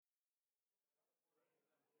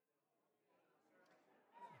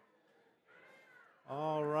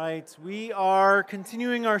All right, we are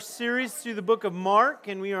continuing our series through the book of Mark,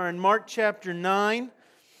 and we are in Mark chapter 9.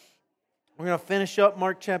 We're going to finish up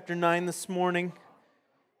Mark chapter 9 this morning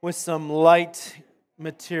with some light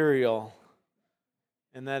material,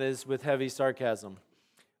 and that is with heavy sarcasm.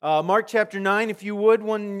 Mark chapter 9, if you would,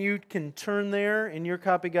 when you can turn there in your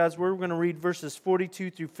copy of God's Word, we're going to read verses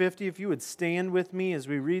 42 through 50. If you would stand with me as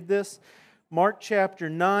we read this. Mark chapter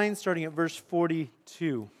 9, starting at verse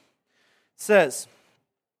 42. It says,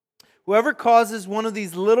 "Whoever causes one of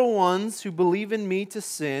these little ones who believe in me to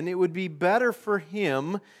sin, it would be better for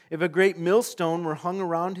him if a great millstone were hung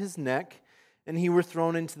around his neck and he were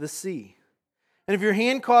thrown into the sea. And if your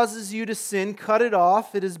hand causes you to sin, cut it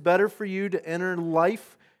off. It is better for you to enter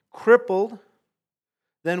life crippled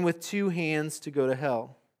than with two hands to go to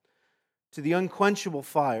hell, to the unquenchable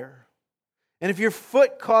fire. And if your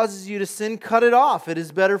foot causes you to sin, cut it off. It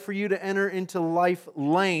is better for you to enter into life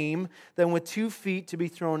lame than with 2 feet to be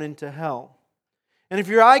thrown into hell. And if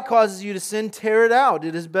your eye causes you to sin, tear it out.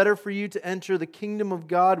 It is better for you to enter the kingdom of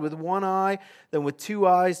God with one eye than with 2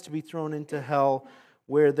 eyes to be thrown into hell,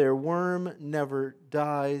 where their worm never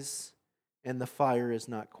dies and the fire is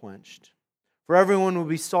not quenched. For everyone will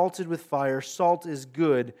be salted with fire. Salt is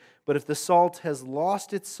good, but if the salt has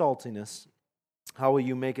lost its saltiness, how will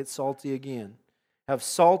you make it salty again? Have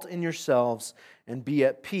salt in yourselves and be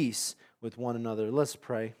at peace with one another." Let's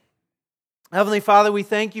pray. Heavenly Father, we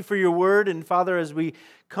thank you for your word. And Father, as we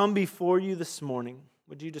come before you this morning,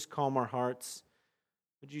 would you just calm our hearts?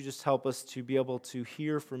 Would you just help us to be able to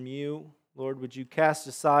hear from you? Lord, would you cast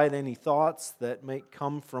aside any thoughts that may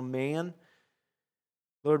come from man?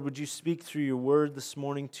 Lord, would you speak through your word this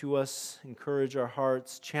morning to us, encourage our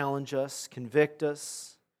hearts, challenge us, convict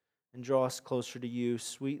us, and draw us closer to you,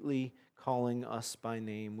 sweetly calling us by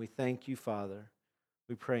name. We thank you, Father.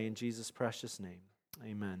 We pray in Jesus' precious name.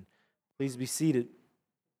 Amen. Please be seated.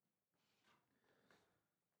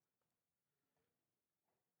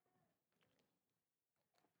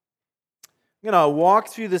 I'm going to walk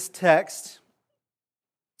through this text.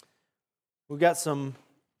 We've got some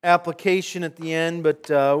application at the end, but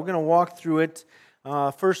we're going to walk through it.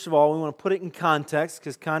 First of all, we want to put it in context,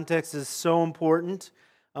 because context is so important.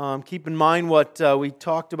 Keep in mind what we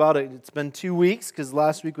talked about. It's been 2 weeks because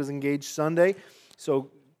last week was Engaged Sunday. So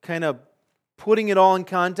kind of putting it all in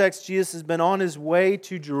context, Jesus has been on his way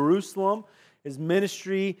to Jerusalem. His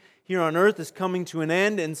ministry here on earth is coming to an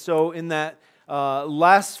end. And so in that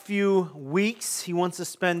last few weeks, he wants to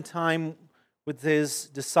spend time with his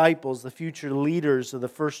disciples, the future leaders of the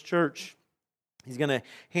first church. He's going to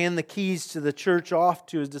hand the keys to the church off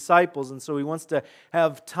to his disciples, and so he wants to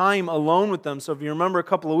have time alone with them. So if you remember a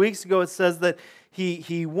couple of weeks ago, it says that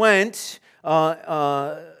he went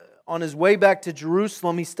on his way back to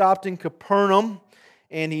Jerusalem. He stopped in Capernaum,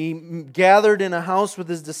 and he gathered in a house with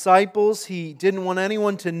his disciples. He didn't want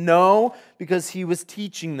anyone to know because he was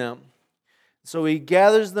teaching them. So he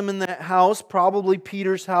gathers them in that house, probably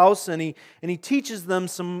Peter's house, and he teaches them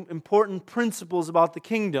some important principles about the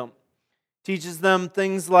kingdom. Teaches them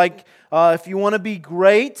things like, if you want to be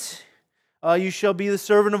great, you shall be the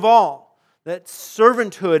servant of all. That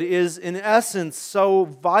servanthood is, in essence, so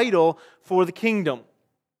vital for the kingdom.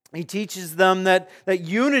 He teaches them that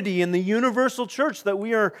unity in the universal church, that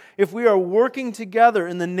if we are working together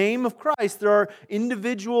in the name of Christ, there are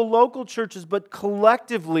individual local churches, but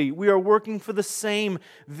collectively we are working for the same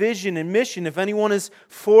vision and mission. If anyone is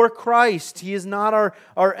for Christ, he is not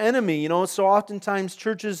our enemy. So oftentimes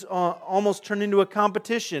churches almost turn into a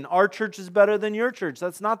competition. Our church is better than your church.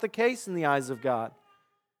 That's not the case in the eyes of God.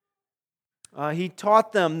 He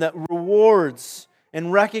taught them that rewards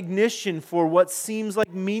and recognition for what seems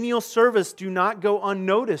like menial service do not go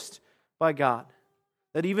unnoticed by God.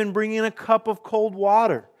 That even bringing a cup of cold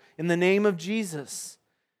water in the name of Jesus.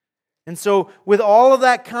 And so with all of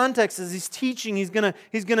that context, as he's teaching, he's going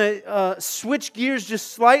to switch gears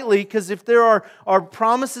just slightly, because if there are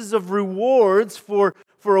promises of rewards for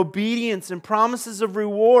obedience and promises of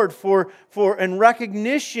reward for and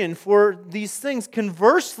recognition for these things,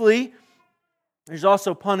 conversely, there's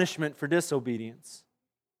also punishment for disobedience.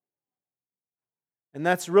 And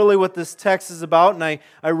that's really what this text is about. And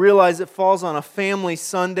I realize it falls on a family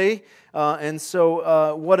Sunday. And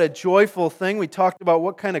so what a joyful thing. We talked about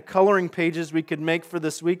what kind of coloring pages we could make for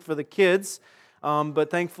this week for the kids. But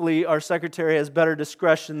thankfully our secretary has better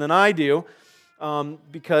discretion than I do,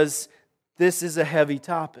 because this is a heavy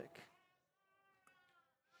topic.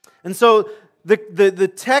 And so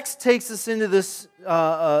the text takes us into this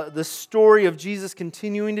the story of Jesus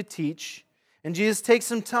continuing to teach. And Jesus takes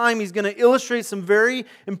some time. He's going to illustrate some very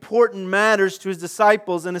important matters to His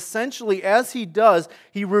disciples. And essentially, as He does,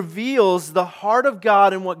 He reveals the heart of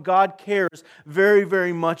God and what God cares very,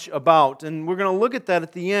 very much about. And we're going to look at that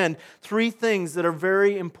at the end. 3 things that are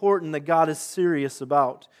very important that God is serious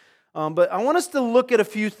about. But I want us to look at a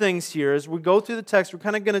few things here. As we go through the text, we're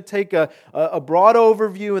kind of going to take a broad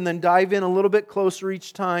overview and then dive in a little bit closer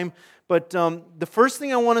each time. But the first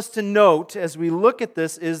thing I want us to note as we look at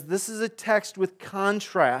this is a text with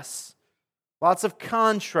contrasts. Lots of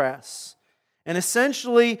contrasts. And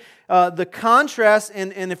essentially, the contrast,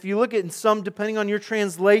 and if you look at some, depending on your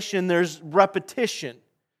translation, there's repetition.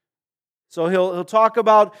 So he'll talk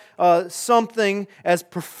about something as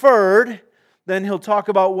preferred, then he'll talk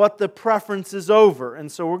about what the preference is over.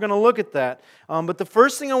 And so we're going to look at that. But the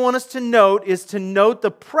first thing I want us to note is to note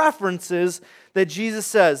the preferences that Jesus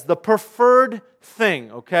says, the preferred thing,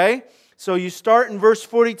 okay? So you start in verse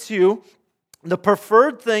 42. The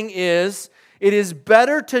preferred thing is, it is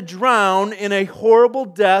better to drown in a horrible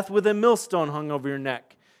death with a millstone hung over your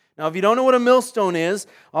neck. Now, if you don't know what a millstone is,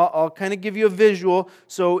 I'll kind of give you a visual.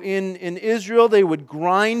 So in Israel, they would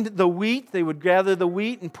grind the wheat. They would gather the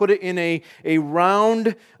wheat and put it in a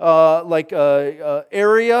round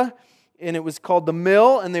area, and it was called the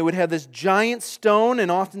mill, and they would have this giant stone,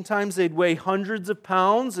 and oftentimes they'd weigh hundreds of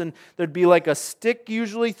pounds, and there'd be like a stick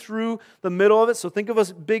usually through the middle of it. So think of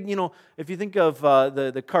a big, if you think of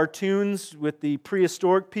the cartoons with the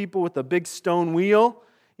prehistoric people with the big stone wheel,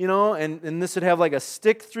 and this would have like a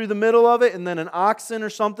stick through the middle of it, and then an oxen or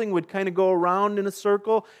something would kind of go around in a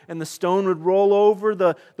circle, and the stone would roll over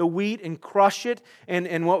the wheat and crush it,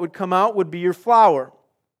 and what would come out would be your flour.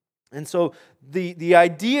 And so the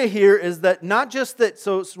idea here is that not just that,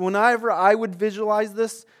 so whenever I would visualize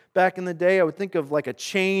this back in the day, I would think of like a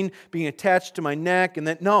chain being attached to my neck, and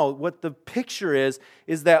that, no, what the picture is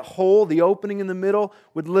that hole, the opening in the middle,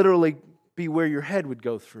 would literally be where your head would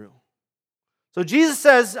go through. So Jesus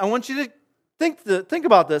says, I want you to think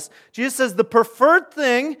about this. Jesus says the preferred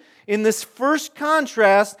thing in this first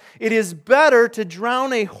contrast, it is better to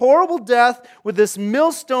drown a horrible death with this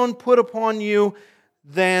millstone put upon you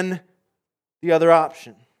than the other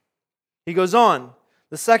option. He goes on,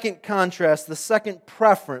 the second contrast, the second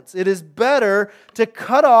preference. It is better to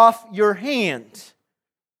cut off your hand.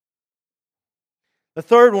 The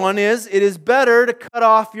third one is, it is better to cut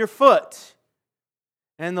off your foot.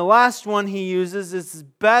 And the last one he uses is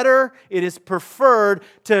better, it is preferred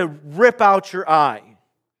to rip out your eye.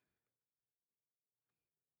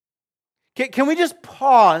 Can we just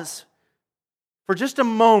pause for just a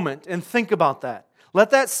moment and think about that?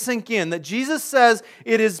 Let that sink in, that Jesus says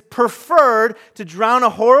it is preferred to drown a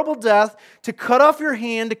horrible death, to cut off your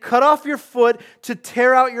hand, to cut off your foot, to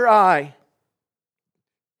tear out your eye.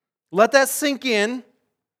 Let that sink in.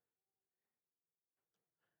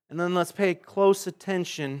 And then let's pay close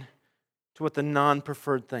attention to what the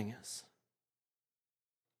non-preferred thing is.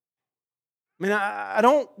 I mean, I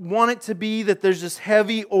don't want it to be that there's this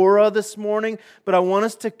heavy aura this morning, but I want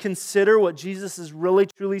us to consider what Jesus is really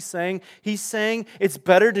truly saying. He's saying it's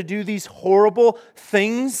better to do these horrible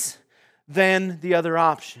things than the other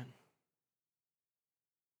option.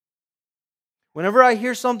 Whenever I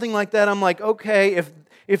hear something like that, I'm like, okay,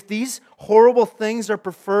 if these horrible things are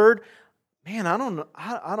preferred, man, I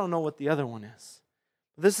don't know what the other one is.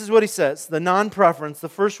 This is what he says, the non-preference. The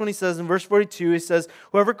first one he says in verse 42, he says,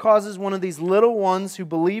 whoever causes one of these little ones who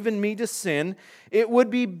believe in me to sin, it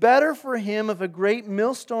would be better for him if a great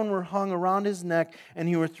millstone were hung around his neck and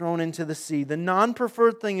he were thrown into the sea. The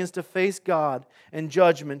non-preferred thing is to face God and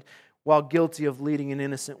judgment while guilty of leading an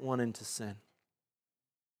innocent one into sin.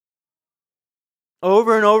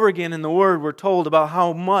 Over and over again in the Word, we're told about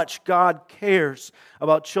how much God cares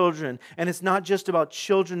about children. And it's not just about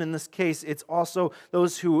children in this case. It's also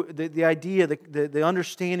those who, the idea, the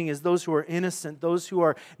understanding is those who are innocent, those who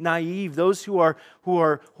are naive, those who are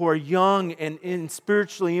young and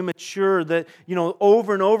spiritually immature. That,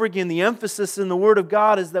 over and over again, the emphasis in the Word of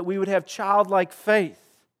God is that we would have childlike faith.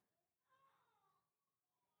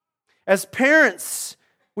 As parents,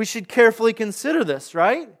 we should carefully consider this,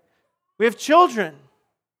 right? We have children.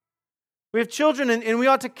 And we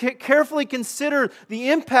ought to carefully consider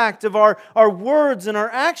the impact of our words and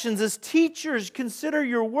our actions. As teachers, consider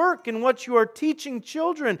your work and what you are teaching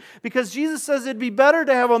children. Because Jesus says it'd be better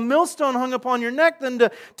to have a millstone hung upon your neck than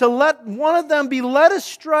to let one of them be led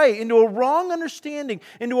astray into a wrong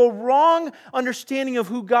understanding of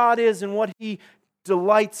who God is and what He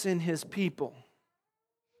delights in His people.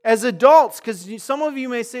 As adults, because some of you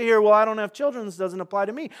may say here, well, I don't have children, this doesn't apply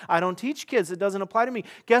to me. I don't teach kids, it doesn't apply to me.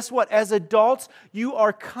 Guess what? As adults, you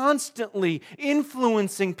are constantly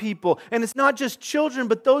influencing people. And it's not just children,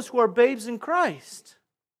 but those who are babes in Christ.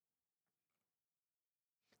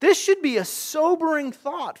 This should be a sobering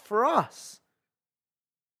thought for us.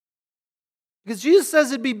 Because Jesus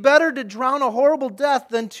says it'd be better to drown a horrible death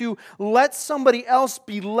than to let somebody else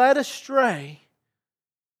be led astray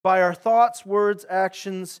by our thoughts, words,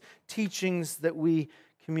 actions, teachings that we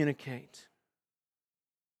communicate.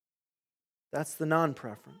 That's the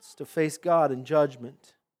non-preference, to face God in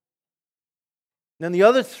judgment. And the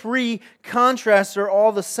other three contrasts are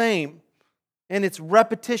all the same. And it's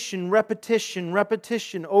repetition, repetition,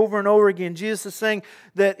 repetition over and over again. Jesus is saying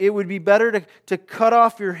that it would be better to cut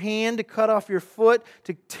off your hand, to cut off your foot,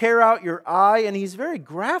 to tear out your eye. And He's very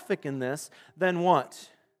graphic in this. Than what?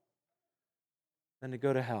 Than to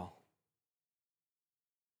go to hell.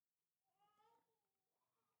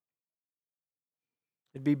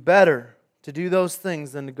 It'd be better to do those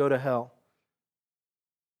things than to go to hell.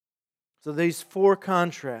 So these four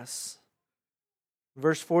contrasts.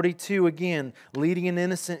 Verse 42 again, leading an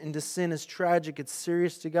innocent into sin is tragic, it's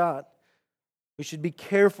serious to God. We should be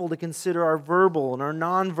careful to consider our verbal and our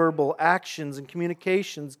nonverbal actions and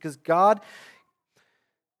communications because God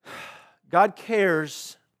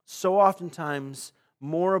cares so oftentimes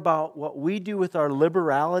more about what we do with our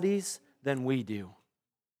liberalities than we do.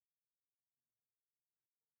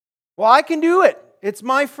 Well, I can do it. It's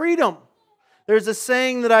my freedom. There's a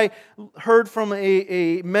saying that I heard from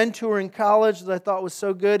a mentor in college that I thought was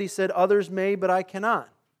so good. He said, others may, but I cannot.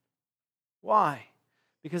 Why?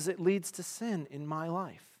 Because it leads to sin in my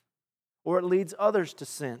life. Or it leads others to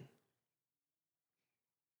sin.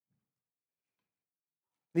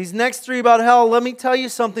 These next three about hell, let me tell you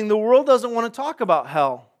something. The world doesn't want to talk about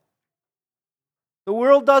hell. The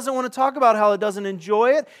world doesn't want to talk about hell. It doesn't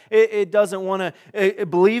enjoy it. It doesn't want to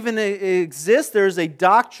believe in it exists. There's a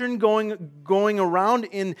doctrine going around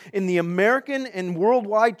in the American and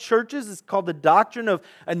worldwide churches. It's called the doctrine of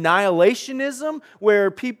annihilationism,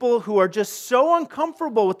 where people who are just so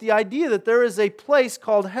uncomfortable with the idea that there is a place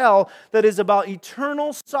called hell that is about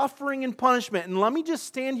eternal suffering and punishment. And let me just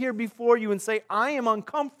stand here before you and say, I am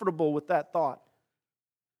uncomfortable with that thought.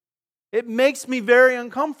 It makes me very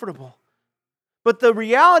uncomfortable. But the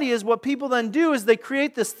reality is what people then do is they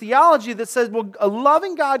create this theology that says, well, a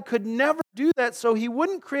loving God could never do that, so He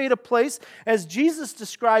wouldn't create a place, as Jesus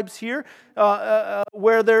describes here,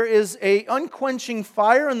 where there is a unquenching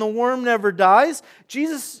fire and the worm never dies.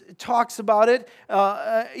 Jesus talks about it,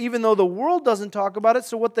 even though the world doesn't talk about it.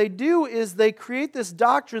 So what they do is they create this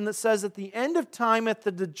doctrine that says at the end of time, at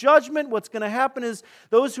the judgment, what's going to happen is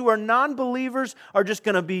those who are non-believers are just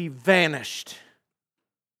going to be vanished.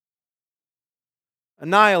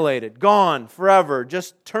 Annihilated, gone, forever,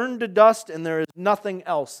 just turned to dust, and there is nothing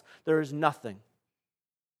else. There is nothing.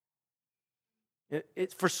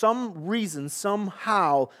 For some reason,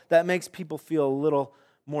 somehow, that makes people feel a little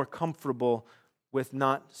more comfortable with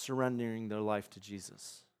not surrendering their life to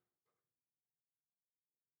Jesus.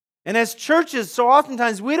 And as churches, so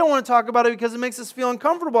oftentimes we don't want to talk about it because it makes us feel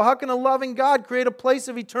uncomfortable. How can a loving God create a place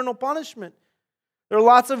of eternal punishment? There are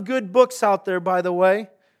lots of good books out there, by the way,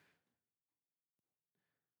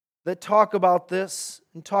 that talk about this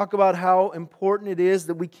and talk about how important it is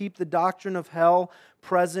that we keep the doctrine of hell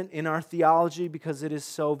present in our theology because it is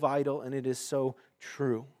so vital and it is so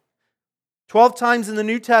true. 12 times in the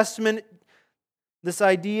New Testament, this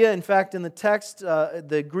idea, in fact, in the text,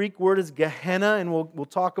 the Greek word is Gehenna, and we'll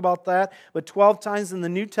talk about that. But 12 times in the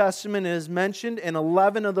New Testament it is mentioned, and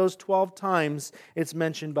 11 of those 12 times it's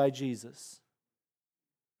mentioned by Jesus.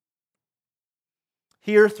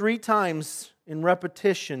 Here, 3 times in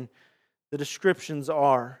repetition, the descriptions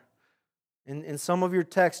are. And some of your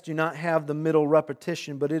texts do not have the middle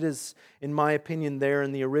repetition, but it is, in my opinion, there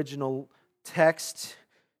in the original text,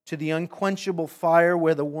 to the unquenchable fire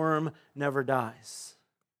where the worm never dies.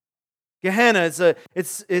 Gehenna,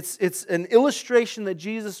 it's an illustration that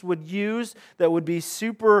Jesus would use that would be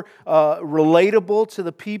super relatable to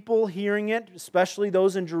the people hearing it, especially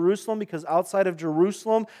those in Jerusalem, because outside of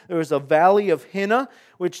Jerusalem there was a valley of Hinnom,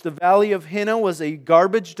 which the valley of Hinnom was a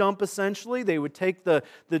garbage dump essentially. They would take the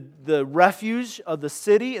refuse of the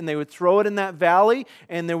city and they would throw it in that valley,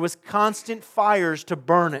 and there was constant fires to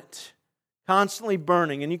burn it. constantly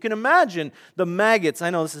burning. And you can imagine the maggots. I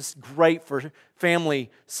know this is great for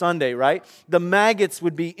family Sunday, right? The maggots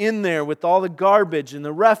would be in there with all the garbage and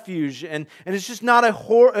the refuse, and it's just not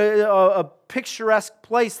a picturesque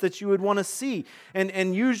place that you would want to see.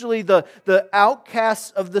 And usually the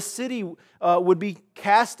outcasts of the city would be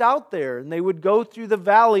cast out there, and they would go through the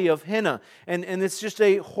valley of Hinnom, and it's just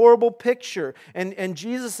a horrible picture. And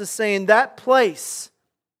Jesus is saying that place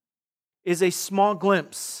is a small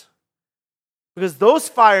glimpse, because those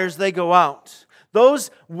fires, they go out. Those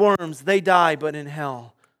worms, they die, but in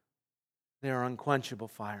hell, they are unquenchable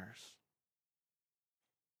fires.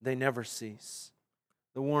 They never cease.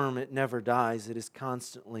 The worm, it never dies. It is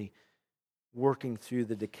constantly working through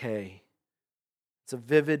the decay. It's a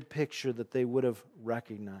vivid picture that they would have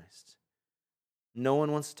recognized. No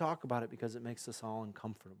one wants to talk about it because it makes us all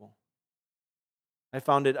uncomfortable. I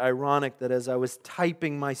found it ironic that as I was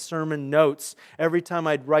typing my sermon notes, every time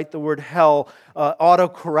I'd write the word hell,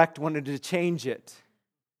 autocorrect wanted to change it.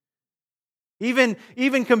 Even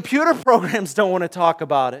computer programs don't want to talk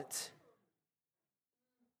about it.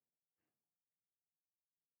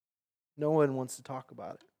 No one wants to talk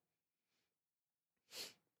about it.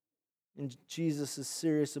 And Jesus is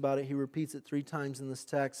serious about it. He repeats it 3 times in this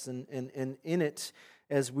text, and in it,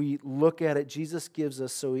 as we look at it, Jesus gives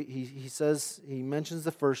us, so he says, he mentions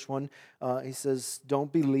the first one. He says,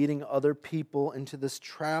 don't be leading other people into this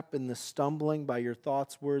trap and this stumbling by your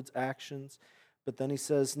thoughts, words, actions. But then he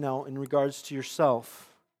says, now in regards to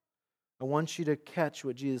yourself, I want you to catch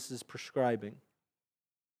what Jesus is prescribing.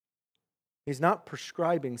 He's not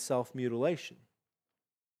prescribing self-mutilation.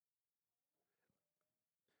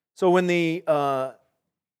 So when the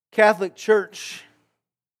Catholic Church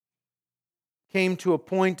came to a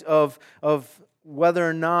point of whether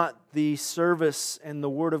or not the service and the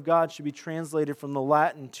Word of God should be translated from the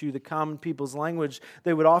Latin to the common people's language,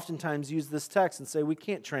 they would oftentimes use this text and say, we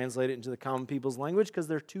can't translate it into the common people's language because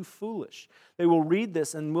they're too foolish. They will read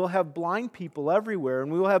this, and we'll have blind people everywhere,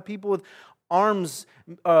 and we will have people with arms,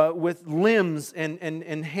 with limbs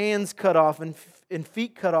and hands cut off and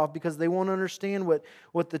feet cut off because they won't understand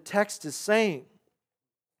what the text is saying.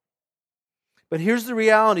 But here's the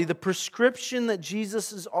reality. The prescription that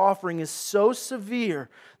Jesus is offering is so severe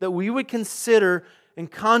that we would consider and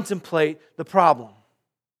contemplate the problem.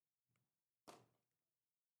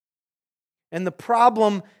 And the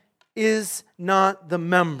problem is not the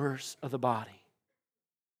members of the body.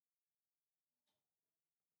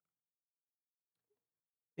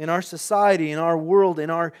 In our society, in our world, in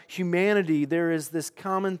our humanity, there is this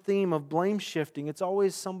common theme of blame shifting. It's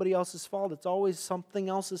always somebody else's fault. It's always something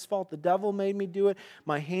else's fault. The devil made me do it.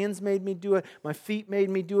 My hands made me do it. My feet made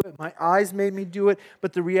me do it. My eyes made me do it.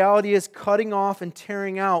 But the reality is, cutting off and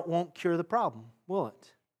tearing out won't cure the problem, will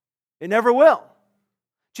it? It never will.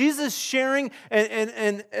 Jesus is sharing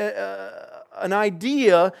an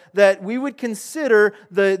idea that we would consider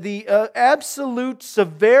the absolute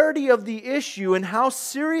severity of the issue and how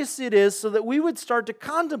serious it is, so that we would start to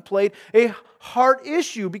contemplate a heart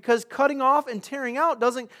issue, because cutting off and tearing out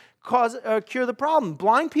doesn't cure the problem.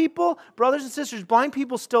 Blind people, brothers and sisters, blind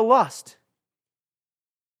people still lust.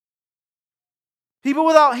 People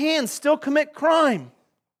without hands still commit crime.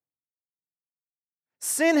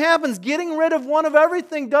 Sin happens. Getting rid of one of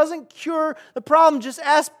everything doesn't cure the problem. Just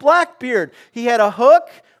ask Blackbeard. He had a hook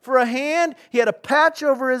for a hand, he had a patch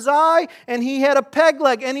over his eye, and he had a peg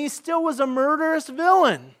leg, and he still was a murderous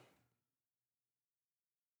villain.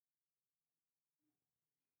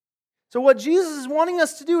 So what Jesus is wanting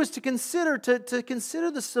us to do is to consider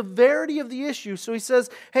the severity of the issue. So he says,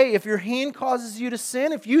 hey, if your hand causes you to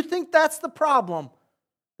sin, if you think that's the problem,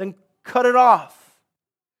 then cut it off.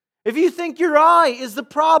 If you think your eye is the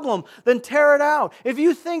problem, then tear it out. If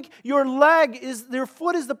you think your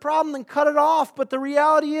foot is the problem, then cut it off. But the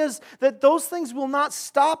reality is that those things will not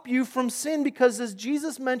stop you from sin, because as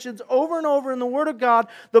Jesus mentions over and over in the Word of God,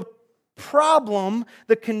 the problem,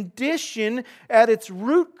 the condition at its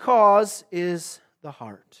root cause is the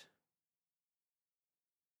heart.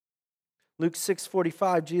 Luke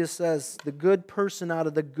 6:45, Jesus says, the good person out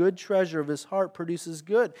of the good treasure of his heart produces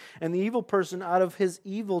good, and the evil person out of his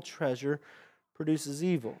evil treasure produces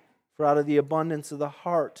evil. For out of the abundance of the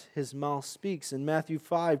heart his mouth speaks. In Matthew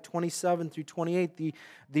 5:27 through 28,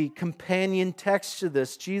 the companion text to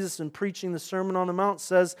this, Jesus, in preaching the Sermon on the Mount,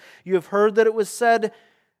 says, you have heard that it was said,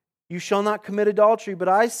 you shall not commit adultery, but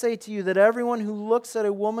I say to you that everyone who looks at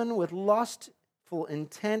a woman with lustful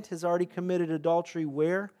intent has already committed adultery.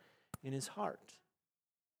 Where? In his heart.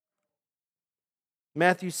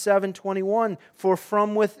 Matthew 7:21, for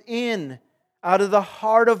from within, Out of the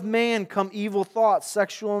heart of man come evil thoughts,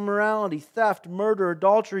 sexual immorality, theft, murder,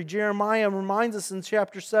 adultery. Jeremiah reminds us in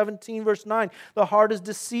chapter 17, verse 9, the heart is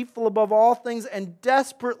deceitful above all things and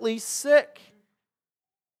desperately sick.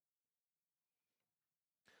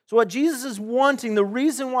 So what Jesus is wanting, the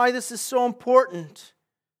reason why this is so important,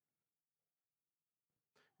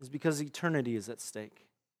 is because eternity is at stake.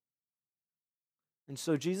 And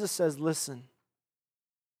so Jesus says, listen,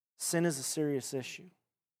 sin is a serious issue.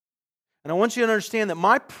 And I want you to understand that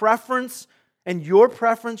my preference and your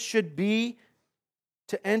preference should be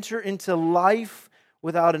to enter into life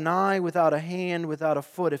without an eye, without a hand, without a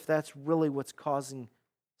foot, if that's really what's causing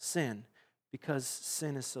sin, because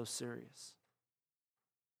sin is so serious.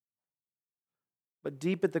 But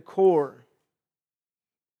deep at the core,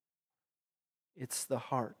 it's the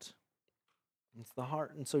heart. It's the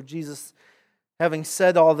heart. And so Jesus, having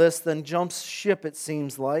said all this, then jumps ship, it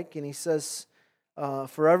seems like, and he says,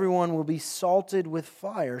 for everyone will be salted with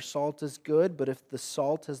fire. Salt is good, but if the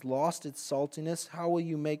salt has lost its saltiness, how will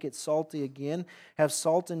you make it salty again? Have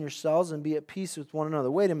salt in yourselves and be at peace with one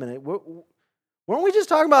another. Wait a minute. Weren't we just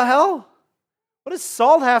talking about hell? What does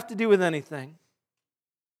salt have to do with anything?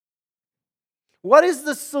 What is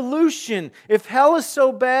the solution? If hell is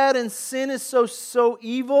so bad and sin is so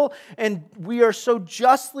evil and we are so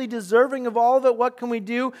justly deserving of all of it, what can we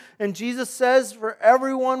do? And Jesus says, for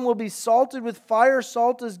everyone will be salted with fire.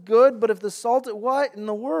 Salt is good, but if the salt, what in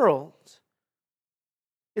the world?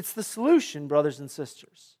 It's the solution, brothers and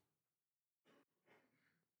sisters.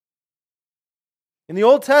 In the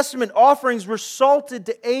Old Testament, offerings were salted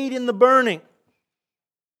to aid in the burning.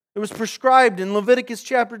 It was prescribed in Leviticus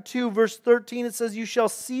chapter 2, verse 13. It says, you shall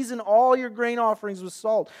season all your grain offerings with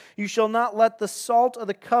salt. You shall not let the salt of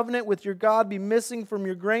the covenant with your God be missing from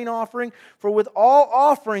your grain offering. For with all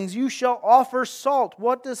offerings you shall offer salt.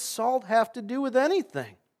 What does salt have to do with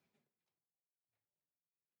anything?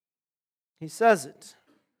 He says it.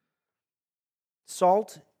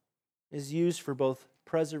 Salt is used for both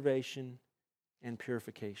preservation and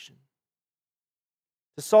purification.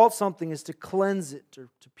 To salt something is to cleanse it or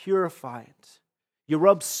to purify it. You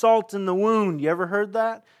rub salt in the wound. You ever heard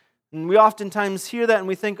that? And we oftentimes hear that and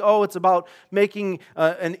we think, oh, it's about making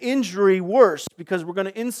an injury worse because we're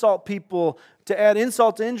going to insult people to add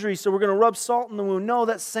insult to injury, so we're going to rub salt in the wound. No,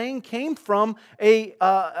 that saying came from an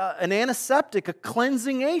antiseptic, a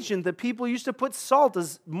cleansing agent that people used to put salt.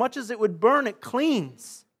 As much as it would burn, it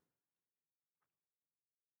cleans.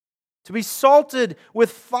 To be salted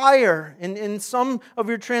with fire. In some of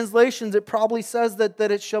your translations, it probably says that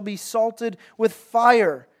it shall be salted with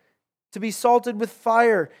fire. To be salted with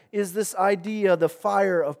fire is this idea, the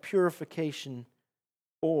fire of purification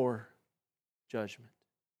or judgment.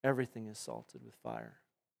 Everything is salted with fire.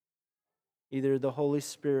 Either the Holy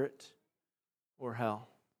Spirit or hell.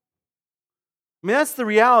 I mean, that's the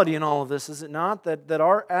reality in all of this, is it not? That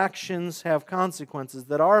our actions have consequences,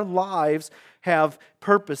 that our lives have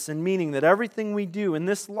purpose and meaning, that everything we do in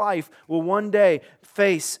this life will one day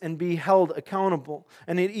face and be held accountable.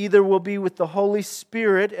 And it either will be with the Holy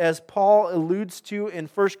Spirit, as Paul alludes to in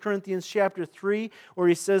 1 Corinthians chapter 3, where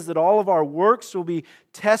he says that all of our works will be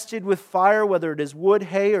tested with fire, whether it is wood,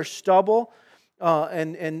 hay, or stubble.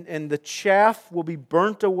 And the chaff will be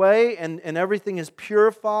burnt away and everything is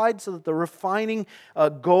purified so that the refining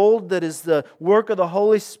gold that is the work of the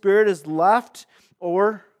Holy Spirit is left,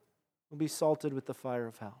 or will be salted with the fire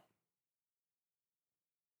of hell.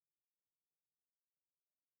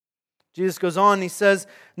 Jesus goes on and he says,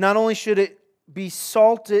 not only should it be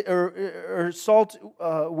salted, or salt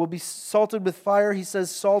will be salted with fire, he says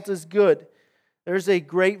salt is good. There's a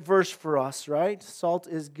great verse for us, right? Salt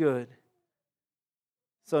is good.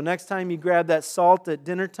 So next time you grab that salt at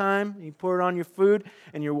dinner time, you pour it on your food,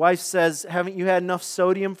 and your wife says, haven't you had enough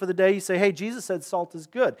sodium for the day? You say, hey, Jesus said salt is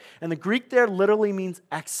good. And the Greek there literally means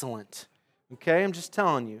excellent. Okay, I'm just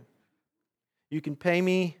telling you. You can pay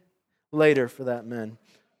me later for that, men.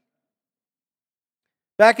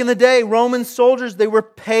 Back in the day, Roman soldiers, they were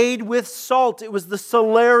paid with salt. It was the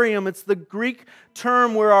salarium. It's the Greek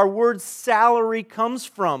term where our word salary comes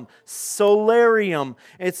from. Solarium.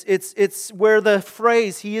 It's where the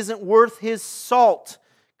phrase, he isn't worth his salt,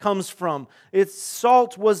 comes from.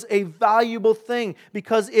 Salt was a valuable thing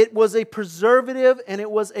because it was a preservative and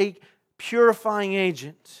it was a purifying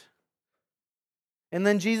agent. And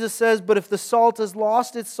then Jesus says, but if the salt has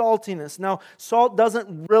lost its saltiness. Now, salt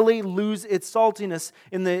doesn't really lose its saltiness.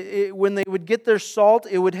 When they would get their salt,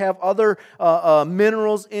 it would have other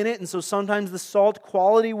minerals in it. And so sometimes the salt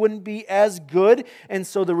quality wouldn't be as good. And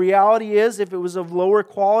so the reality is, if it was of lower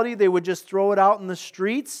quality, they would just throw it out in the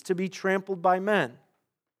streets to be trampled by men.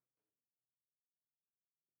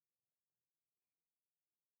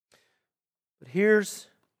 here's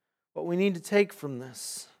what we need to take from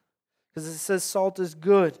this. Because it says salt is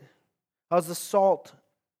good. How's the salt?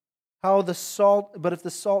 But if the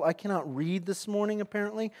salt, I cannot read this morning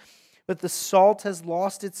apparently, but the salt has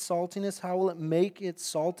lost its saltiness, how will it make it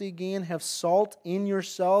salty again? Have salt in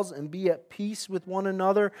yourselves and be at peace with one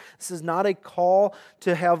another. This is not a call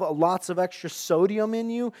to have lots of extra sodium in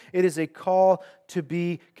you. It is a call to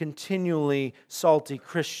be continually salty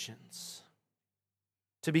Christians.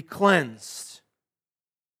 To be cleansed,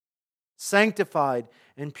 sanctified,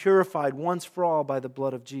 and purified once for all by the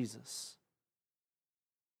blood of Jesus.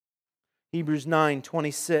 Hebrews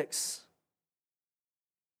 9:26.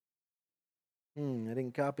 I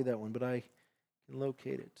didn't copy that one, but I can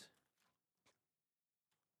locate it.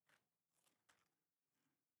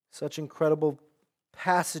 Such incredible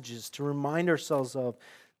passages to remind ourselves of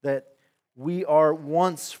that we are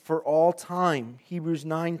once for all time. Hebrews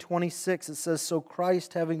 9:26, it says, "So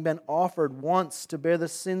Christ, having been offered once to bear the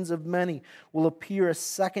sins of many, will appear a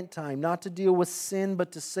second time, not to deal with sin,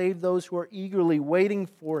 but to save those who are eagerly waiting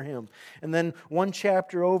for Him." And then one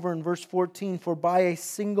chapter over in verse 14, "For by a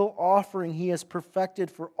single offering He has perfected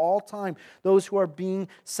for all time those who are being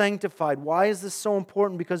sanctified." Why is this so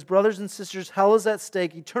important? Because, brothers and sisters, hell is at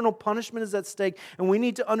stake, eternal punishment is at stake, and we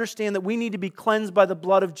need to understand that we need to be cleansed by the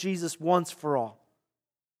blood of Jesus once for all.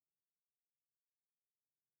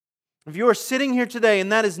 If you are sitting here today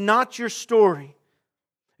and that is not your story,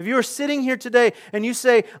 if you are sitting here today and you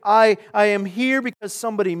say, I am here because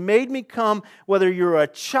somebody made me come, whether you're a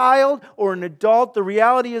child or an adult, the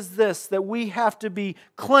reality is this, that we have to be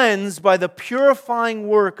cleansed by the purifying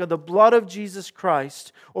work of the blood of Jesus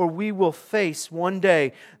Christ, or we will face one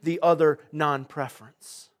day the other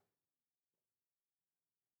non-preference.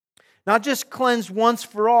 Not just cleansed once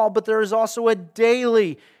for all, but there is also a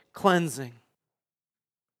daily cleansing.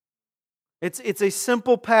 It's a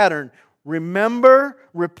simple pattern. Remember,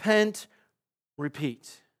 repent,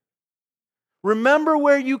 repeat. Remember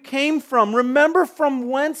where you came from. Remember from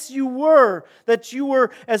whence you were. That you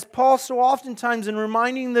were, as Paul so oftentimes in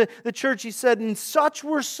reminding the church, he said, "And such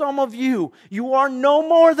were some of you. You are no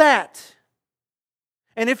more that.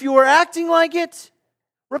 And if you are acting like it,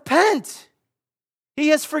 repent." He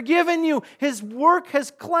has forgiven you. His work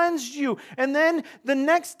has cleansed you. And then the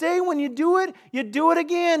next day when you do it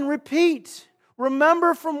again. Repeat.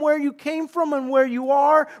 Remember from where you came from and where you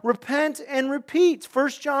are. Repent and repeat.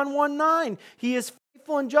 1 John 1:9. He is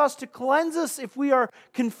faithful and just to cleanse us. If we are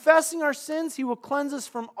confessing our sins, He will cleanse us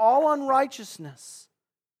from all unrighteousness.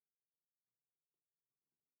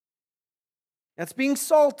 That's being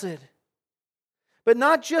salted. But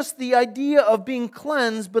not just the idea of being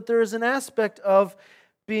cleansed, but there is an aspect of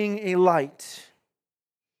being a light.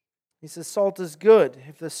 He says salt is good.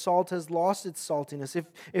 If the salt has lost its saltiness,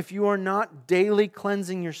 if you are not daily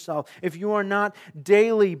cleansing yourself, if you are not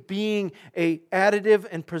daily being an additive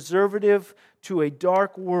and preservative to a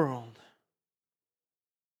dark world,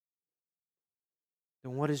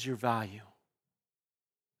 then what is your value?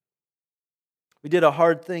 We did a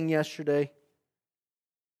hard thing yesterday.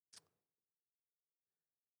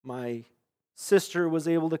 My sister was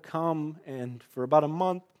able to come and for about a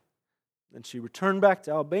month, then she returned back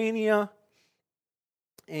to Albania,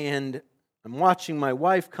 and I'm watching my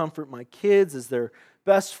wife comfort my kids as their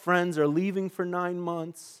best friends are leaving for 9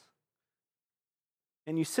 months.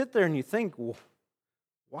 And you sit there and you think, well,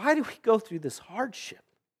 why do we go through this hardship?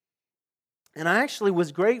 And I actually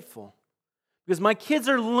was grateful because my kids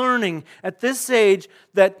are learning at this age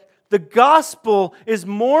that the gospel is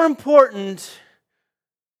more important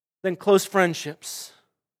than close friendships.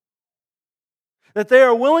 That they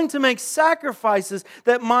are willing to make sacrifices,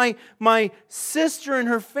 that my sister and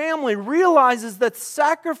her family realizes that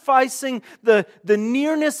sacrificing the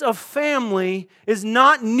nearness of family is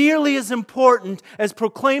not nearly as important as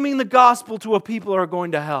proclaiming the gospel to a people who are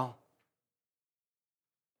going to hell.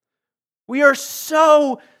 We are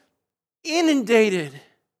so inundated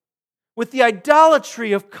with the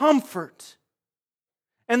idolatry of comfort.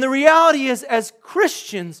 And the reality is, as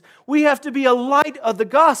Christians, we have to be a light of the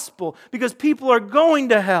gospel because people are going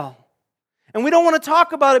to hell. And we don't want to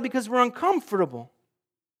talk about it because we're uncomfortable.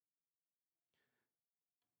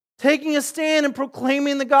 Taking a stand and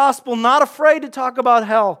proclaiming the gospel, not afraid to talk about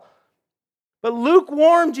hell. But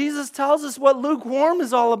lukewarm, Jesus tells us what lukewarm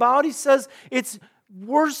is all about. He says it's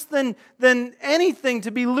worse than anything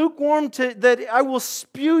to be lukewarm, that I will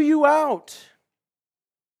spew you out.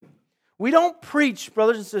 We don't preach,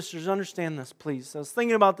 brothers and sisters, understand this, please. I was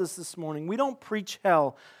thinking about this morning. We don't preach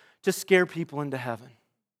hell to scare people into heaven.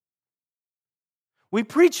 We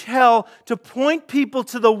preach hell to point people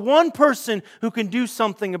to the one person who can do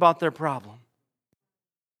something about their problem.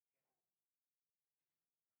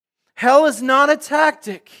 Hell is not a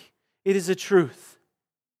tactic, it is a truth.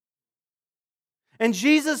 And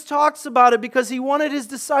Jesus talks about it because He wanted His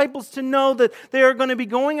disciples to know that they are going to be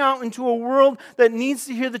going out into a world that needs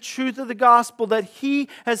to hear the truth of the gospel, that He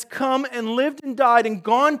has come and lived and died and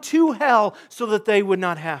gone to hell so that they would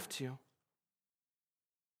not have to.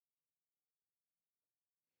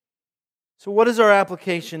 So what is our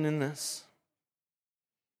application in this?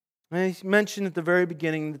 I mentioned at the very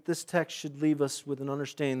beginning that this text should leave us with an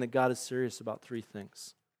understanding that God is serious about three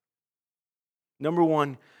things. Number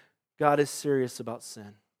one, God is serious about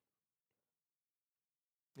sin.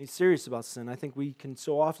 He's serious about sin. I think we can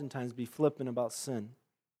so oftentimes be flippant about sin.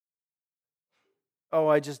 Oh,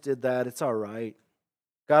 I just did that. It's all right.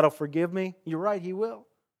 God will forgive me. You're right, He will.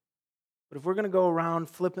 But if we're going to go around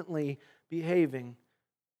flippantly behaving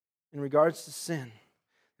in regards to sin,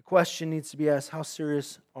 the question needs to be asked, how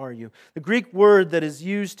serious are you? The Greek word that is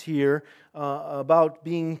used here about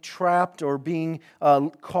being trapped or being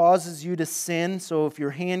causes you to sin. So if your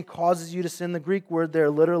hand causes you to sin, the Greek word there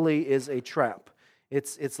literally is a trap.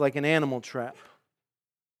 It's like an animal trap.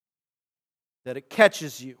 That it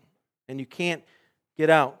catches you and you can't get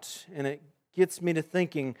out. And it gets me to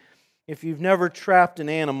thinking, if you've never trapped an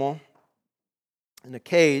animal in a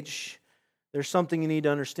cage, there's something you need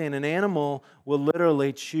to understand. An animal will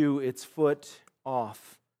literally chew its foot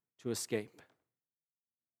off to escape.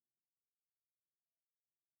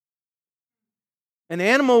 An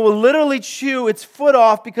animal will literally chew its foot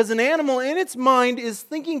off because an animal in its mind is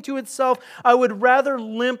thinking to itself, I would rather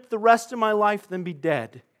limp the rest of my life than be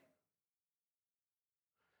dead.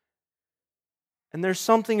 And there's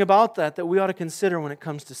something about that we ought to consider when it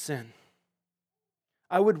comes to sin.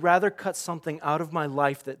 I would rather cut something out of my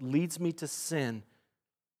life that leads me to sin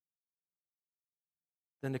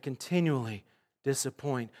than to continually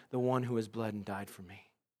disappoint the one who has bled and died for me.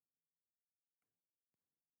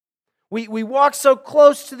 We walk so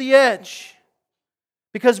close to the edge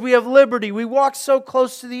because we have liberty. We walk so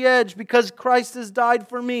close to the edge because Christ has died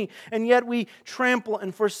for me. And yet we trample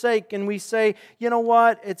and forsake and we say, you know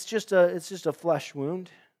what? It's just a flesh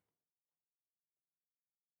wound.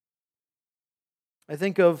 I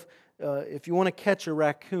think of if you want to catch a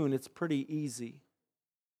raccoon, it's pretty easy.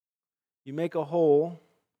 You make a hole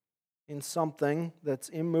in something that's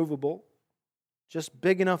immovable, just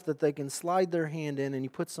big enough that they can slide their hand in, and you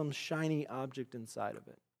put some shiny object inside of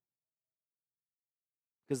it.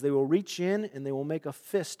 Because they will reach in and they will make a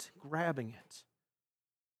fist grabbing it.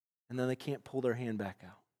 And then they can't pull their hand back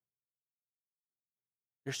out.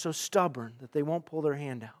 They're so stubborn that they won't pull their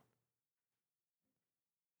hand out.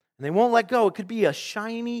 And they won't let go. It could be a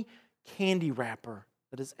shiny candy wrapper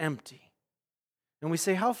that is empty. And we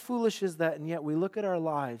say, how foolish is that? And yet we look at our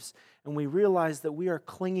lives and we realize that we are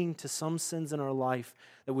clinging to some sins in our life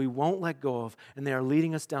that we won't let go of, and they are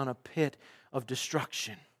leading us down a pit of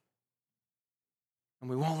destruction. And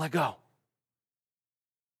we won't let go.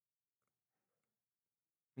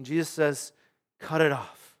 And Jesus says, cut it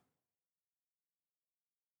off.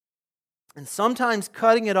 And sometimes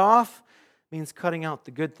cutting it off means cutting out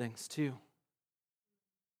the good things too.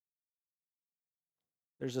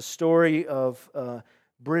 There's a story of a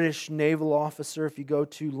British naval officer. If you go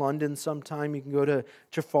to London sometime, you can go to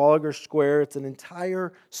Trafalgar Square. It's an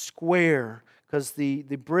entire square because the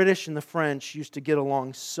British and the French used to get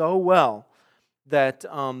along so well that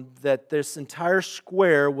this entire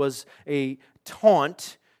square was a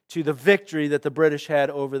taunt to the victory that the British had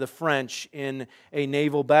over the French in a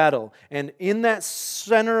naval battle. And in that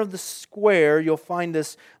center of the square, you'll find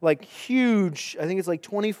this like huge, I think it's like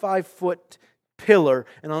 25-foot pillar.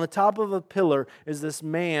 And on the top of a pillar is this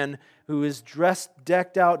man who is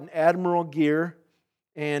decked out in admiral gear.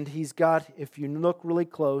 And he's got, if you look really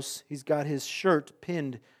close, he's got his shirt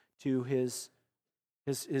pinned to his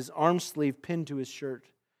arm sleeve pinned to his shirt.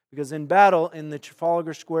 Because in battle, in the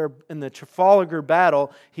Trafalgar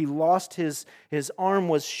battle, he lost his arm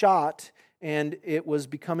was shot and it was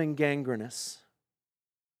becoming gangrenous.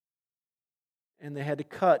 And they had to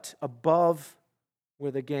cut above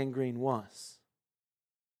where the gangrene was.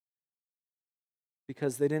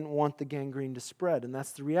 Because they didn't want the gangrene to spread. And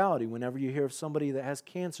that's the reality. Whenever you hear of somebody that has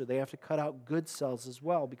cancer, they have to cut out good cells as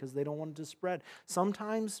well because they don't want it to spread.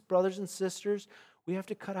 Sometimes, brothers and sisters, we have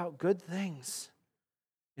to cut out good things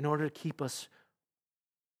in order to keep us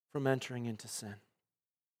from entering into sin.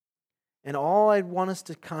 And all I want us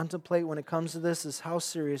to contemplate when it comes to this is, how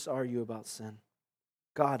serious are you about sin?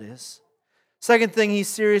 God is. Second thing He's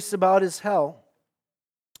serious about is hell.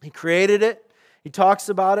 He created it. He talks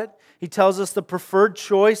about it. He tells us the preferred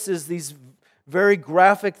choice is these very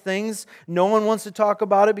graphic things. No one wants to talk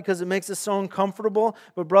about it because it makes us so uncomfortable.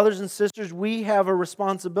 But brothers and sisters, we have a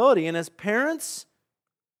responsibility. And as parents,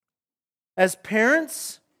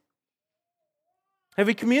 have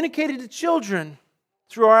we communicated to children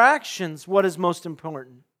through our actions what is most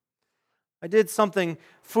important? I did something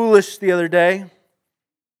foolish the other day.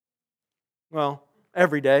 Well,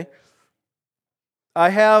 every day. I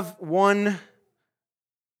have one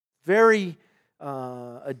very,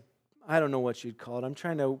 I don't know what you'd call it. I'm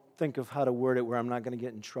trying to think of how to word it where I'm not going to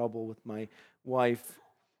get in trouble with my wife.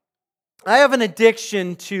 I have an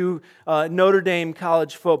addiction to Notre Dame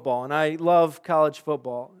college football, and I love college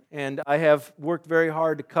football. And I have worked very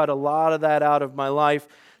hard to cut a lot of that out of my life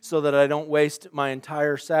so that I don't waste my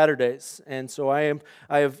entire Saturdays. And so I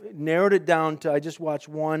have narrowed it down to I just watch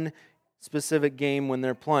one specific game when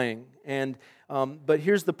they're playing. And but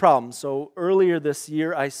here's the problem. So earlier this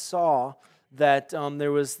year, I saw that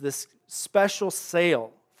there was this special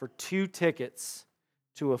sale for 2 tickets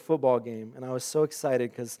to a football game, and I was so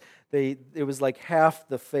excited because it was like half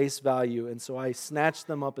the face value, and so I snatched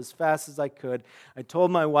them up as fast as I could. I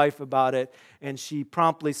told my wife about it, and she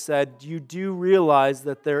promptly said, "You do realize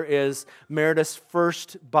that there is Meredith's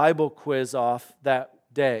first Bible quiz off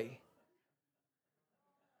that day."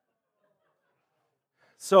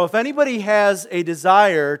 So if anybody has a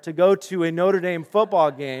desire to go to a Notre Dame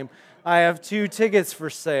football game, I have 2 tickets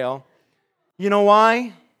for sale. You know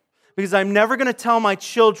why? Because I'm never going to tell my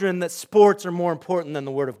children that sports are more important than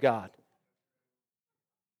the Word of God.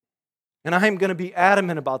 And I am going to be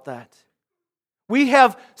adamant about that. We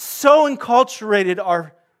have so enculturated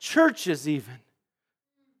our churches even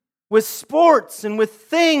with sports and with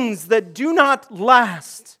things that do not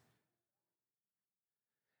last.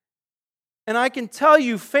 And I can tell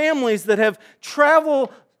you families that have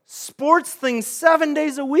travel sports things 7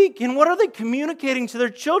 days a week, and what are they communicating to their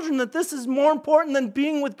children? That this is more important than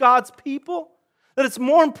being with God's people? That it's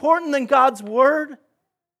more important than God's Word?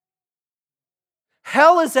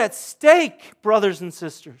 Hell is at stake, brothers and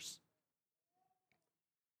sisters.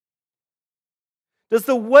 Does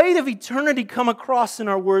the weight of eternity come across in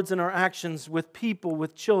our words and our actions with people,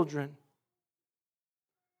 with children?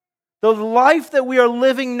 The life that we are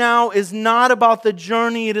living now is not about the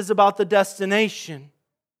journey, it is about the destination.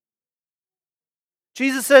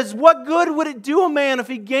 Jesus says, what good would it do a man if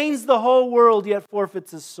he gains the whole world yet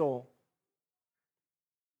forfeits his soul?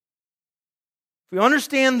 If we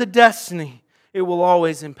understand the destiny, it will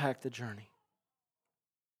always impact the journey.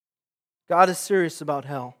 God is serious about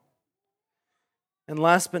hell. And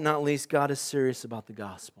last but not least, God is serious about the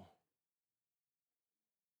gospel.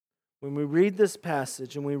 When we read this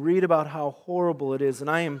passage and we read about how horrible it is, and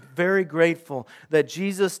I am very grateful that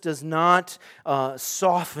Jesus does not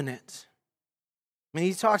soften it. I mean,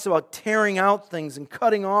 he talks about tearing out things and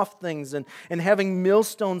cutting off things and having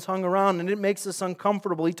millstones hung around, and it makes us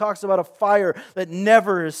uncomfortable. He talks about a fire that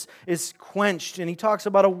never is quenched, and he talks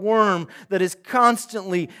about a worm that is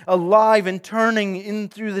constantly alive and turning in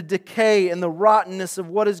through the decay and the rottenness of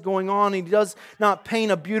what is going on. He does not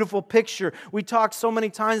paint a beautiful picture. We talk so many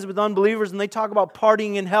times with unbelievers, and they talk about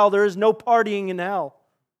partying in hell. There is no partying in hell.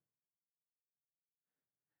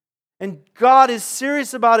 And God is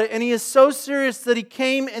serious about it, and He is so serious that He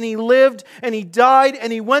came and He lived and He died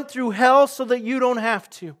and He went through hell so that you don't have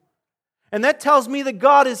to. And that tells me that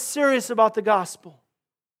God is serious about the gospel.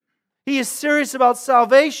 He is serious about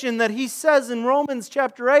salvation, that He says in Romans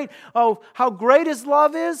chapter 8, oh, how great His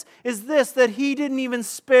love is this, that He didn't even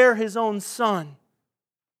spare His own Son,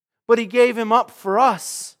 but He gave Him up for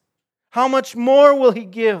us. How much more will He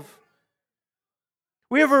give?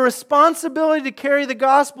 We have a responsibility to carry the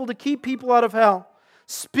gospel to keep people out of hell.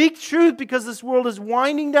 Speak truth because this world is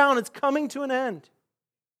winding down. It's coming to an end.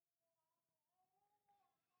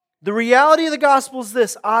 The reality of the gospel is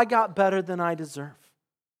this: I got better than I deserve.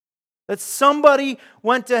 That somebody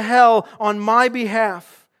went to hell on my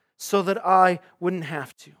behalf so that I wouldn't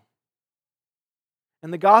have to.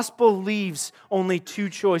 And the gospel leaves only 2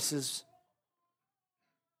 choices: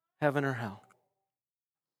 heaven or hell.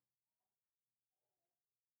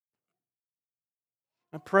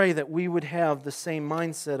 I pray that we would have the same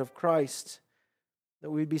mindset of Christ,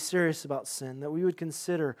 that we would be serious about sin, that we would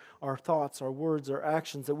consider our thoughts, our words, our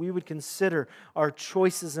actions, that we would consider our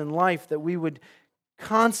choices in life, that we would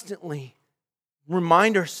constantly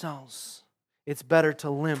remind ourselves it's better to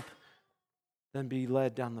limp than be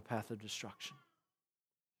led down the path of destruction.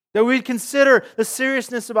 That we'd consider the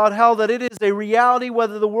seriousness about hell, that it is a reality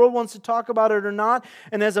whether the world wants to talk about it or not.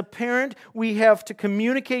 And as a parent, we have to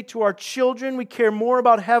communicate to our children we care more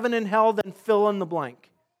about heaven and hell than fill in the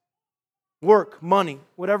blank. Work, money,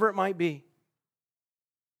 whatever it might be.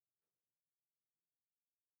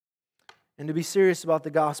 And to be serious about the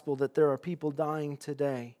gospel, that there are people dying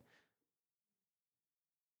today.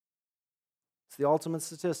 It's the ultimate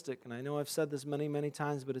statistic, and I know I've said this many, many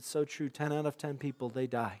times, but it's so true. 10 out of 10 people, they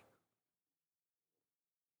die.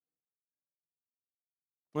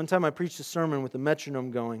 One time I preached a sermon with the metronome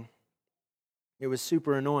going. It was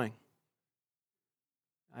super annoying.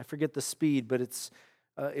 I forget the speed, but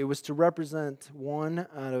it was to represent one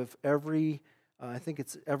out of every, I think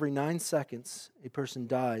it's every 9 seconds, a person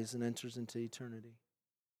dies and enters into eternity.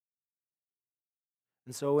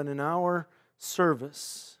 And so in an hour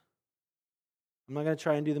service, I'm not going to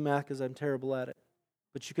try and do the math because I'm terrible at it,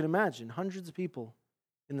 but you can imagine hundreds of people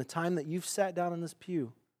in the time that you've sat down in this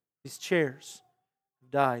pew, these chairs, have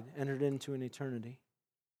died, entered into an eternity.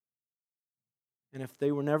 And if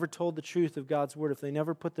they were never told the truth of God's Word, if they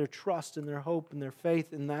never put their trust and their hope and their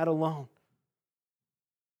faith in that alone,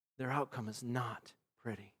 their outcome is not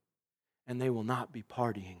pretty. And they will not be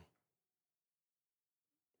partying.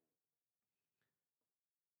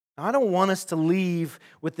 I don't want us to leave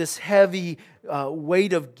with this heavy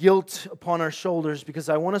weight of guilt upon our shoulders, because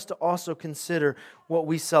I want us to also consider what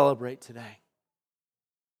we celebrate today.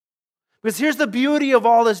 Because here's the beauty of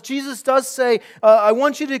all this. Jesus does say, I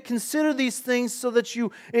want you to consider these things so that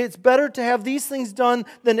it's better to have these things done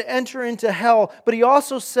than to enter into hell. But He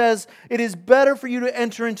also says it is better for you to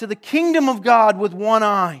enter into the kingdom of God with one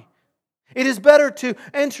eye. It is better to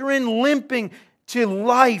enter in limping to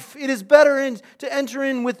life. It is better to enter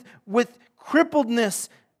in with crippledness,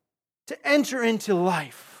 to enter into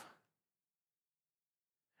life.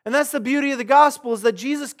 And that's the beauty of the gospel, is that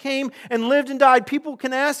Jesus came and lived and died. People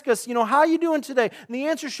can ask us, how are you doing today? And the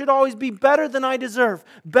answer should always be better than I deserve.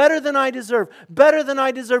 Better than I deserve. Better than I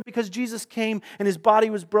deserve, because Jesus came and His body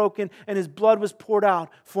was broken and His blood was poured out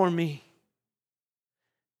for me.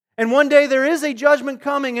 And one day there is a judgment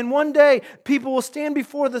coming, and one day people will stand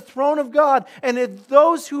before the throne of God, and if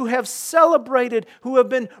those who have celebrated, who have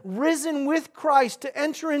been risen with Christ to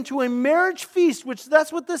enter into a marriage feast, which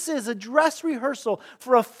that's what this is, a dress rehearsal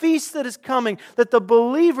for a feast that is coming, that the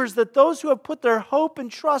believers, that those who have put their hope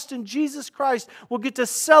and trust in Jesus Christ will get to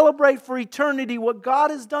celebrate for eternity what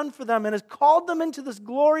God has done for them and has called them into this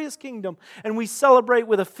glorious kingdom, and we celebrate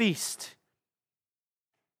with a feast.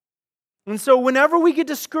 And so whenever we get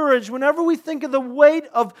discouraged, whenever we think of the weight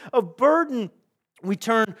of burden, we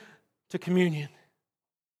turn to communion.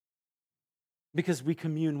 Because we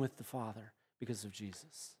commune with the Father because of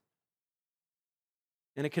Jesus.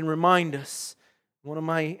 And it can remind us,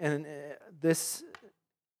 my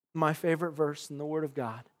favorite verse in the Word of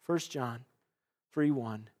God, 1 John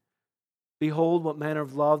 3:1. Behold, what manner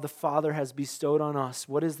of love the Father has bestowed on us.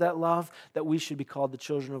 What is that love? That we should be called the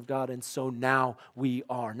children of God. And so now we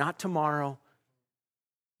are. Not tomorrow.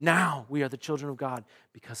 Now we are the children of God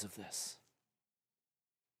because of this.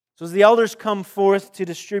 So as the elders come forth to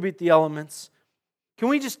distribute the elements, can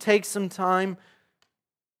we just take some time?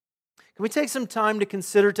 Can we take some time to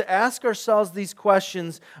consider, to ask ourselves these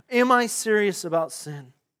questions? Am I serious about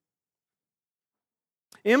sin?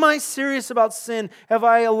 Am I serious about sin? Have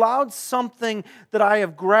I allowed something that I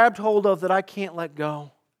have grabbed hold of that I can't let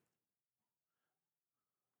go?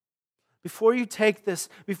 Before you take this,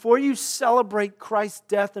 before you celebrate Christ's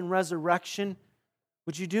death and resurrection,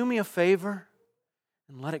 would you do me a favor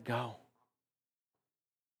and let it go?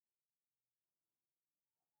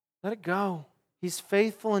 Let it go. He's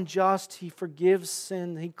faithful and just. He forgives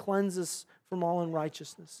sin. He cleanses from all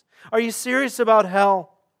unrighteousness. Are you serious about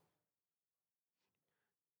hell?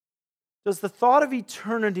 Does the thought of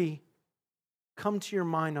eternity come to your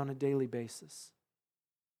mind on a daily basis?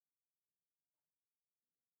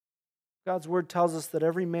 God's Word tells us that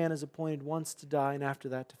every man is appointed once to die, and after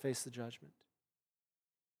that to face the judgment.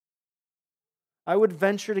 I would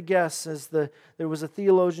venture to guess, there was a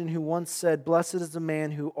theologian who once said, "Blessed is the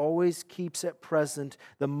man who always keeps at present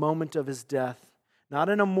the moment of his death." Not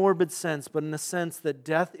in a morbid sense, but in the sense that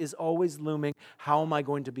death is always looming. How am I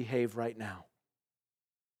going to behave right now?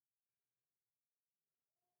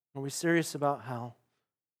 Are we serious about hell?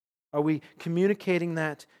 Are we communicating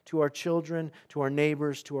that to our children, to our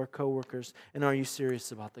neighbors, to our coworkers? And are you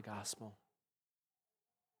serious about the gospel?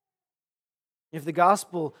 If the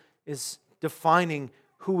gospel is defining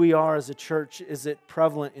who we are as a church, is it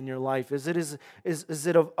prevalent in your life? Is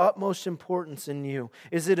it of utmost importance in you?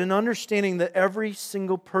 Is it an understanding that every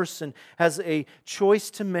single person has a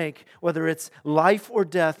choice to make, whether it's life or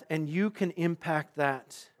death, and you can impact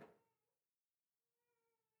that?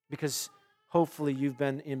 Because hopefully you've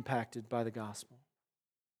been impacted by the gospel.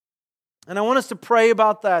 And I want us to pray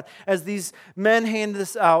about that as these men hand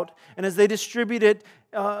this out and as they distribute it.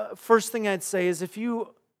 First thing I'd say is, if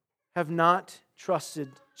you have not trusted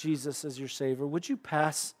Jesus as your Savior, would you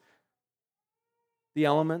pass the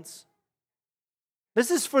elements? This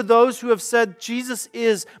is for those who have said, Jesus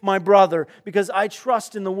is my brother because I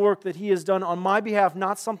trust in the work that He has done on my behalf,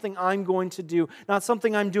 not something I'm going to do, not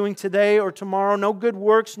something I'm doing today or tomorrow, no good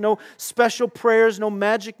works, no special prayers, no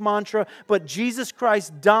magic mantra, but Jesus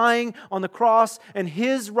Christ dying on the cross and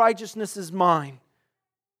His righteousness is mine.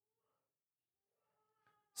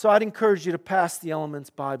 So I'd encourage you to pass the elements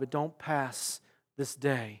by, but don't pass this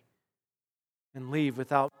day and leave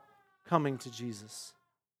without coming to Jesus.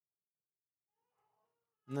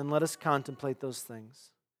 And then let us contemplate those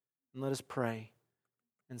things. And let us pray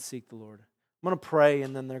and seek the Lord. I'm going to pray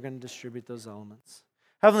and then they're going to distribute those elements.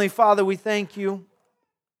 Heavenly Father, we thank You.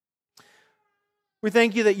 We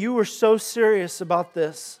thank You that You were so serious about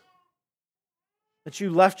this. That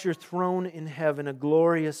You left Your throne in heaven, a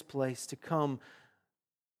glorious place, to come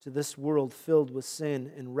to this world filled with sin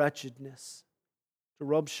and wretchedness. To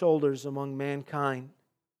rub shoulders among mankind.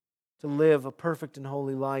 To live a perfect and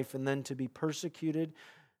holy life and then to be persecuted,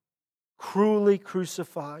 cruelly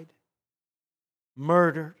crucified,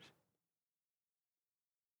 murdered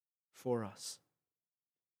for us.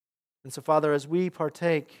 And so, Father, as we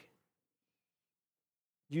partake,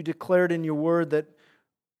 You declared in Your word that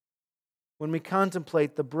when we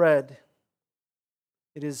contemplate the bread,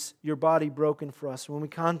 it is Your body broken for us. When we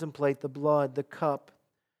contemplate the blood, the cup,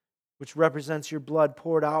 which represents Your blood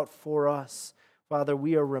poured out for us, Father,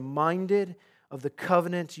 we are reminded of the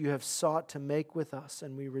covenant You have sought to make with us,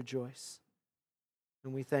 and we rejoice.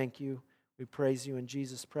 And we thank You. We praise You in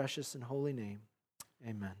Jesus' precious and holy name.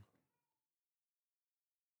 Amen.